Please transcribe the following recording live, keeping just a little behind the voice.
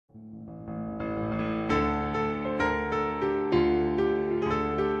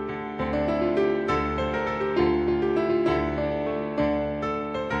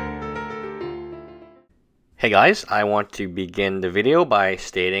Hey guys, I want to begin the video by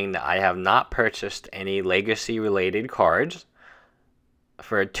stating that I have not purchased any Legacy related cards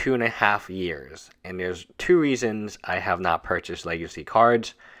for 2.5 years. And there's two reasons I have not purchased Legacy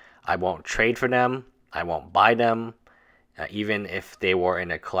cards. I won't trade for them, I won't buy them, even if they were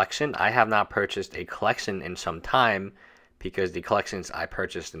in a collection. I have not purchased a collection in some time because the collections I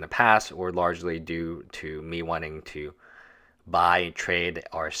purchased in the past were largely due to me wanting to buy, trade,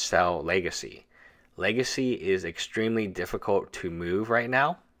 or sell Legacy. Legacy is extremely difficult to move right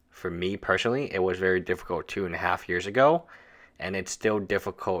now. For me personally, it was very difficult 2.5 years ago, and it's still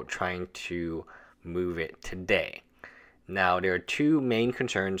difficult trying to move it today. Now, there are two main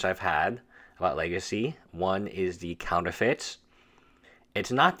concerns I've had about Legacy. One is the counterfeits.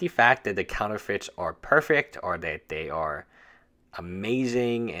 It's not the fact that the counterfeits are perfect or that they are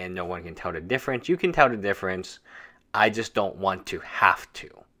amazing and no one can tell the difference. You can tell the difference. I just don't want to have to.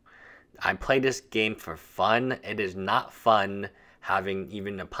 I play this game for fun. It is not fun having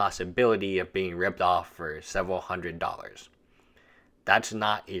even the possibility of being ripped off for several $100s. That's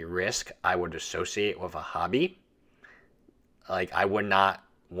not a risk I would associate with a hobby. Like, I would not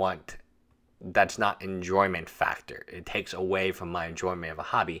want, that's not enjoyment factor. It takes away from my enjoyment of a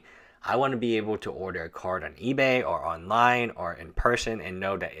hobby. I want to be able to order a card on eBay or online or in person and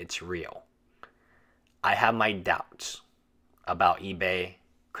know that it's real. I have my doubts about eBay,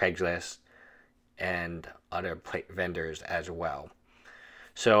 Craigslist, and other vendors as well.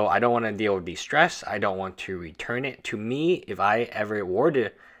 So I don't want to deal with the stress. I don't want to return it. To me, if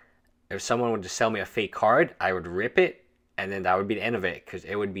someone were to sell me a fake card, I would rip it, and then that would be the end of it, because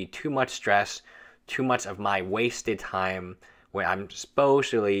it would be too much stress, too much of my wasted time when I'm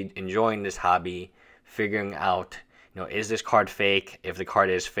supposedly enjoying this hobby, figuring out, is this card fake? If the card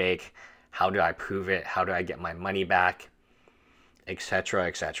is fake, how do I prove it? How do I get my money back? Etc,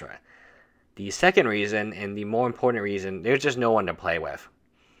 etc. The second reason, and the more important reason, there's just no one to play with.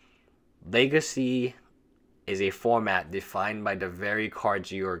 Legacy is a format defined by the very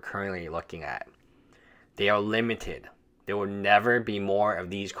cards you are currently looking at. They are limited. There will never be more of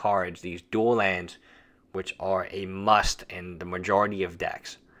these cards, these dual lands, which are a must in the majority of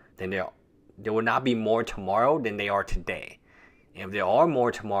decks. There will not be more tomorrow than they are today. And if there are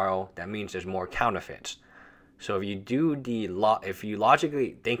more tomorrow, that means there's more counterfeits. So if you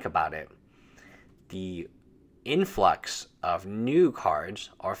logically think about it, the influx of new cards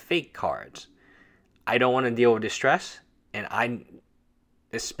are fake cards. I don't want to deal with the stress, and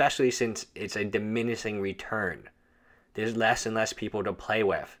especially since it's a diminishing return. There's less and less people to play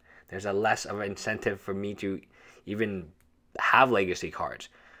with. There's a less of an incentive for me to even have Legacy cards.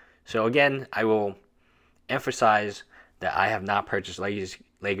 So again, I will emphasize that I have not purchased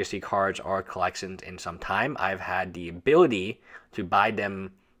Legacy cards or collections in some time. I've had the ability to buy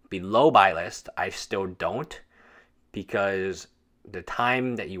them below buy list. I still don't, because the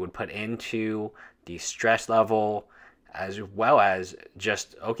time that you would put into the stress level, as well as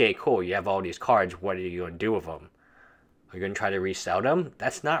just, okay, cool, you have all these cards, what are you going to do with them? Are you going to try to resell them?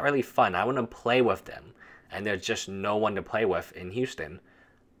 That's not really fun. I want to play with them, and there's just no one to play with in Houston.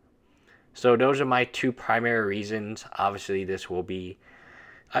 So those are my two primary reasons. Obviously, this will be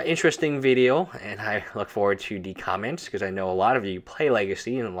an interesting video, and I look forward to the comments, because I know a lot of you play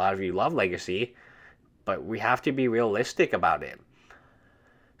Legacy and a lot of you love Legacy, but we have to be realistic about it.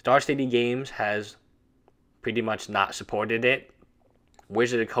 Star City Games has pretty much not supported it.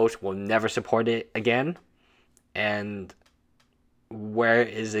 Wizard of the Coast will never support it again. And where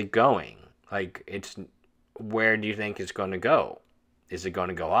is it going? Where do you think it's going to go? Is it going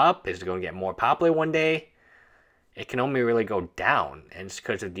to go up? Is it going to get more popular one day? It can only really go down, and it's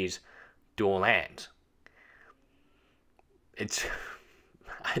because of these dual lands.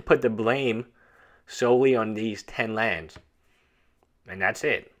 I put the blame solely on these 10 lands, and that's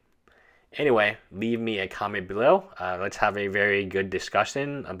it. Anyway, leave me a comment below. Let's have a very good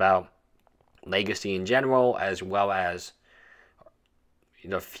discussion about Legacy in general, as well as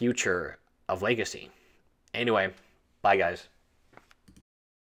the future of Legacy. Anyway, bye guys.